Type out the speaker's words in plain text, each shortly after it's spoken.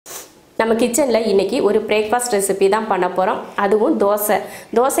நம்ம கிச்சனில் இன்றைக்கி ஒரு பிரேக்ஃபாஸ்ட் ரெசிபி தான் பண்ண போகிறோம். அதுவும் தோசை.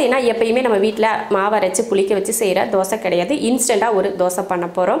 தோசைனா எப்பயுமே நம்ம வீட்டில் மாவு அரைச்சி புளிக்க வச்சு செய்கிற தோசை கிடையாது. இன்ஸ்டண்ட்டாக ஒரு தோசை பண்ண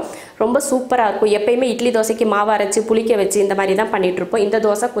போகிறோம். ரொம்ப சூப்பராக இருக்கும். எப்பயுமே இட்லி தோசைக்கு மாவு அரைச்சி புளிக்க வச்சு இந்த மாதிரி தான் பண்ணிகிட்ருப்போம். இந்த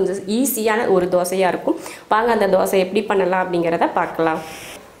தோசை கொஞ்சம் ஈஸியான ஒரு தோசையாக இருக்கும். வாங்க அந்த தோசை எப்படி பண்ணலாம் அப்படிங்கிறத பார்க்கலாம்.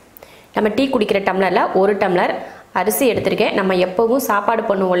 நம்ம டீ குடிக்கிற டம்ளரில் 1 டம்ளர் அரிசி எடுத்திருக்கேன். நம்ம எப்போவும் சாப்பாடு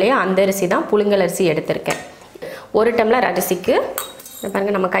பண்ணுவோம் இல்லையா, அந்த அரிசி தான், புழுங்கல் அரிசி எடுத்திருக்கேன். 1 டம்ளர் அரிசிக்கு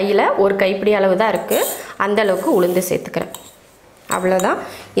பாருங்கள், நம்ம கையில் ஒரு கைப்பிடி அளவு தான் இருக்குது. அந்த அளவுக்கு உளுந்து சேர்த்துக்கிறேன். அவ்வளோதான்.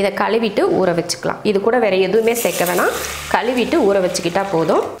 இதை கழுவிட்டு ஊற வச்சுக்கலாம். இது கூட வேறு எதுவுமே சேர்க்க வேணாம், கழுவிட்டு ஊற வச்சுக்கிட்டால்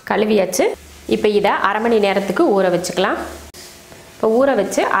போதும். கழுவியாச்சு. இப்போ இதை அரை மணி நேரத்துக்கு ஊற வச்சுக்கலாம். இப்போ ஊற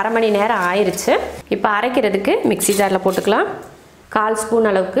வச்சு அரை மணி நேரம் ஆயிடுச்சு. இப்போ அரைக்கிறதுக்கு மிக்ஸி ஜாரில் போட்டுக்கலாம். 1/4 ஸ்பூன்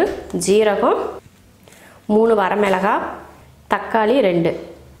அளவுக்கு ஜீரகம், 3 வரமிளகாய், தக்காளி 2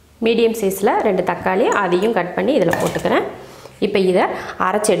 மீடியம் சைஸில் 2 தக்காளி, அதையும் கட் பண்ணி இதில் போட்டுக்கிறேன். இப்போ இதை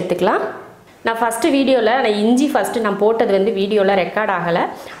அரைச்சி எடுத்துக்கலாம். நான் ஃபஸ்ட்டு வீடியோவில் இஞ்சி நான் போட்டது வந்து வீடியோவில் ரெக்கார்ட் ஆகலை.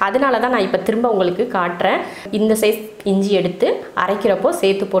 அதனால தான் நான் இப்போ திரும்ப உங்களுக்கு காட்டுறேன். இந்த சைஸ் இஞ்சி எடுத்து அரைக்கிறப்போ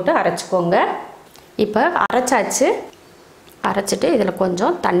சேர்த்து போட்டு அரைச்சிக்கோங்க. இப்போ அரைச்சாச்சு. அரைச்சிட்டு இதில்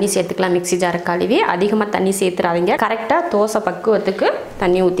கொஞ்சம் தண்ணி சேர்த்துக்கலாம். மிக்ஸி ஜாரை கழுவி அதிகமாக தண்ணி சேர்த்துறாதீங்க. கரெக்டாக தோசை பக்குவத்துக்கு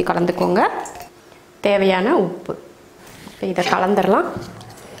தண்ணி ஊற்றி கலந்துக்கோங்க. தேவையான உப்பு. இப்போ இதை கலந்துடலாம்.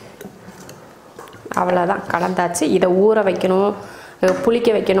 அவ்வளோதான், கலந்தாச்சு. இதை ஊற வைக்கணும், புளிக்க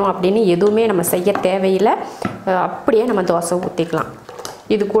வைக்கணும் அப்படின்னு எதுவுமே நம்ம செய்ய தேவையில்லை. அப்படியே நம்ம தோசை ஊற்றிக்கலாம்.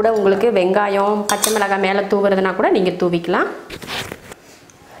 இது கூட உங்களுக்கு வெங்காயம், பச்சை மிளகாய் மேலே தூவுறதுனா கூட நீங்கள் தூவிக்கலாம்.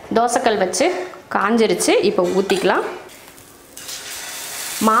 தோசைக்கல் வச்சு காஞ்சிருச்சு. இப்போ ஊற்றிக்கலாம்.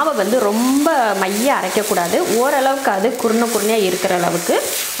 மாவை வந்து ரொம்ப மைய அரைக்கக்கூடாது. ஓரளவுக்கு அது குருணையாக இருக்கிற அளவுக்கு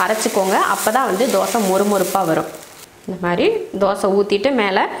அரைச்சிக்கோங்க. அப்போ தான் வந்து தோசை மொறுமொறுப்பாக வரும். இந்த மாதிரி தோசை ஊற்றிட்டு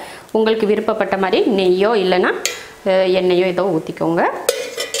மேலே உங்களுக்கு விருப்பப்பட்ட மாதிரி நெய்யோ இல்லைன்னா எண்ணெயோ ஏதோ ஊற்றிக்கோங்க.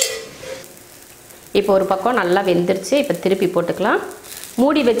 இப்போ ஒரு பக்கம் நல்லா வெந்துருச்சு. இப்போ திருப்பி போட்டுக்கலாம்.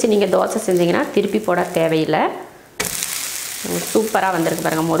 மூடி வச்சு நீங்கள் தோசை செஞ்சிங்கன்னா திருப்பி போட தேவையில்லை. சூப்பராக வந்திருக்கு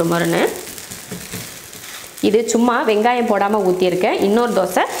பாருங்கள், மொறுமொறுன்னு. இது சும்மா வெங்காயம் போடாமல் ஊற்றியிருக்கேன். இன்னொரு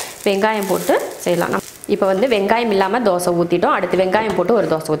தோசை வெங்காயம் போட்டு செய்யலாம். இப்போ வந்து வெங்காயம் இல்லாமல் தோசை ஊற்றிட்டோம். அடுத்து வெங்காயம் போட்டு ஒரு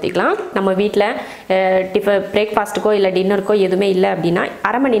தோசை ஊற்றிக்கலாம். நம்ம வீட்டில் பிரேக்ஃபாஸ்ட்டுக்கோ இல்லை டின்னருக்கோ எதுவுமே இல்லை அப்படின்னா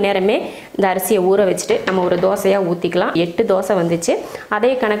அரை மணி நேரமே இந்த அரிசியை ஊற வச்சுட்டு நம்ம ஒரு தோசையாக ஊற்றிக்கலாம். 8 தோசை வந்துச்சு.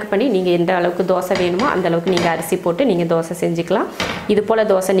 அதே கணக்கு பண்ணி நீங்கள் எந்த அளவுக்கு தோசை வேணுமோ அந்த அளவுக்கு நீங்கள் அரிசி போட்டு நீங்கள் தோசை செஞ்சுக்கலாம். இது போல்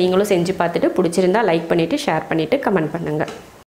தோசை நீங்களும் செஞ்சு பார்த்துட்டு பிடிச்சிருந்தா லைக் பண்ணிவிட்டு ஷேர் பண்ணிவிட்டு கமெண்ட் பண்ணுங்கள்.